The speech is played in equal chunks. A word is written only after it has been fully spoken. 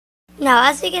Now,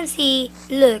 as you can see,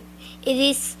 look, it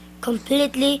is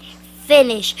completely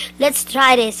finished. Let's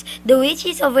try this. The witch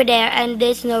is over there and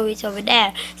there's no witch over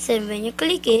there. So when you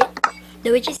click it,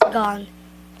 the witch is gone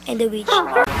and the witch.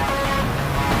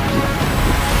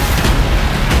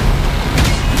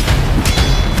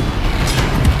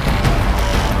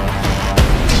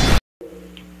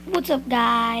 What's up,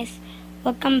 guys?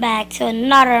 Welcome back to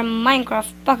another Minecraft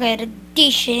Pocket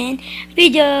Edition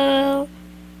video.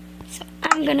 So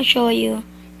I'm gonna show you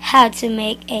how to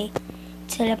make a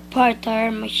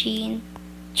teleporter machine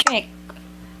trick.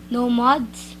 No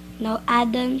mods, no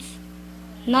add-ons,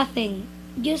 nothing.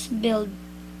 Just build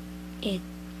it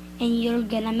and you're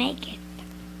gonna make it.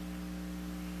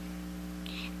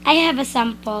 I have a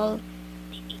sample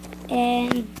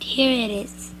and here it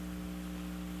is.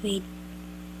 Wait.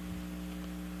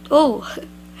 Oh,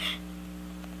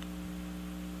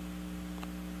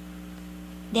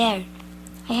 there,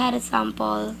 I had a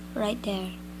sample right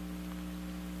there.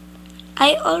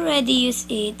 I already used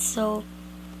it, so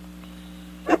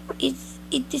it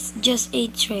is just a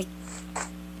trick.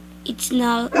 It's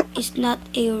not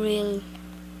a real.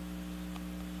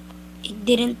 It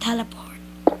didn't teleport.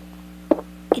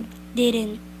 It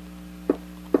didn't.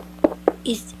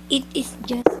 It is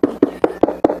just a trick.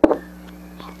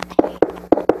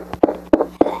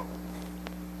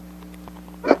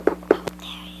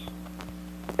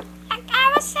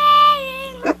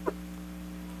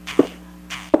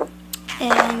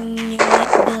 And you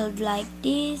might build like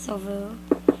this over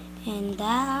and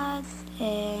that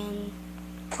and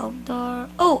outdoor.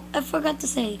 Oh, I forgot to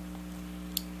say.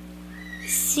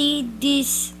 See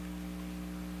this?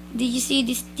 Did you see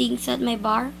these things at my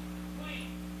bar?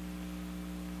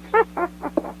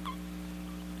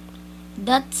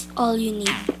 That's all you need.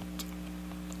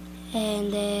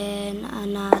 And then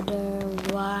another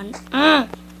one.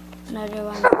 Another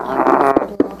one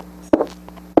of blocks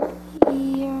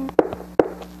here.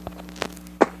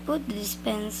 Put the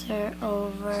dispenser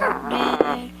over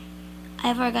there.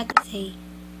 I forgot to say.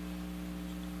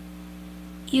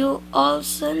 You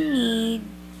also need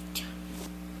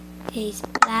a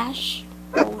splash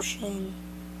potion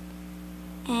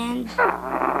and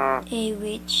a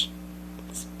witch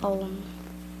spawn.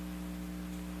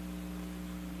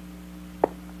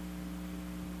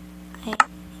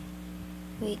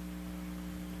 Wait.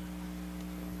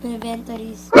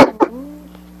 Inventory is full.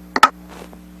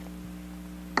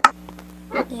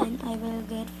 Then I will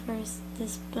get first the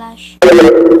splash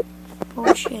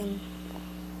potion.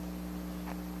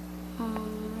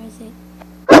 Where is it?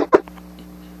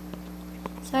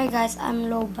 Sorry guys, I'm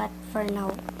low bat for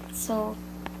now. So,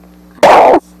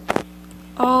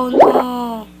 oh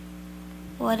no!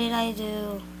 What did I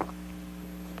do?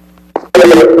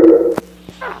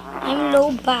 I'm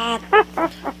low bat.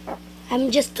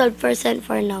 I'm just 12%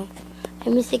 for now.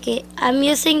 I'm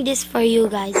using this for you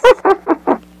guys.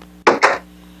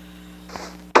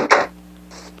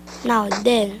 Now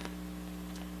then,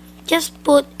 just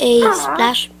put a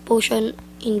splash potion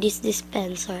in this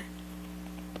dispenser.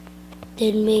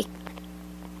 Then make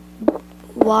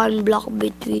one block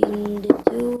between the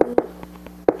two.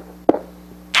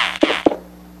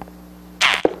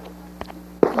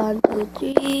 1, 2,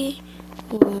 3.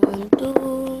 1,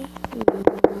 2.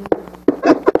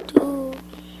 2.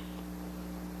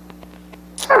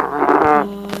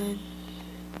 1.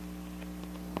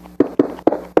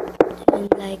 And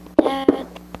like that.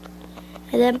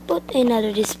 And then put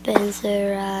another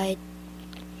dispenser right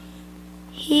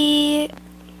here.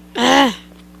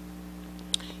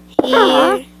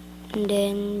 Here. And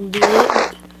then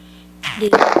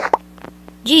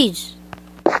jeez.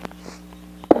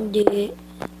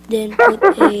 Then put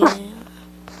a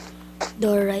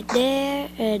door right there,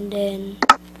 and then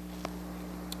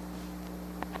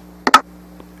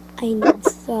I need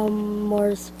some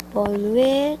more spawn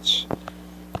witch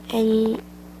and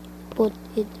put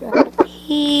it right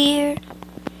here.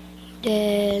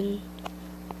 Then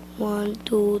 1,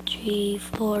 2, 3,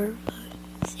 4,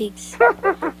 5, 6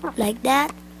 like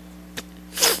that.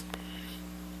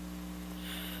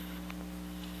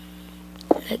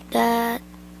 Like that.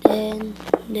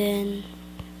 Then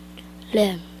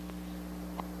lamp.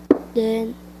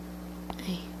 Then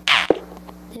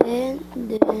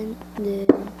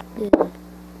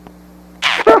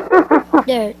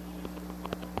there.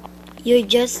 You're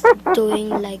just doing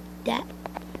like that.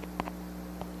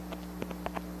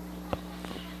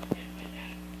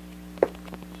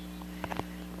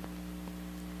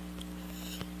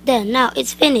 Then now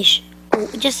it's finished. Oh,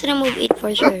 just remove it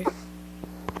for sure.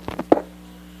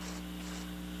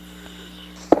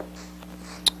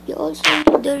 You also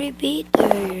need the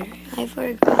repeater. I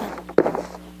forgot.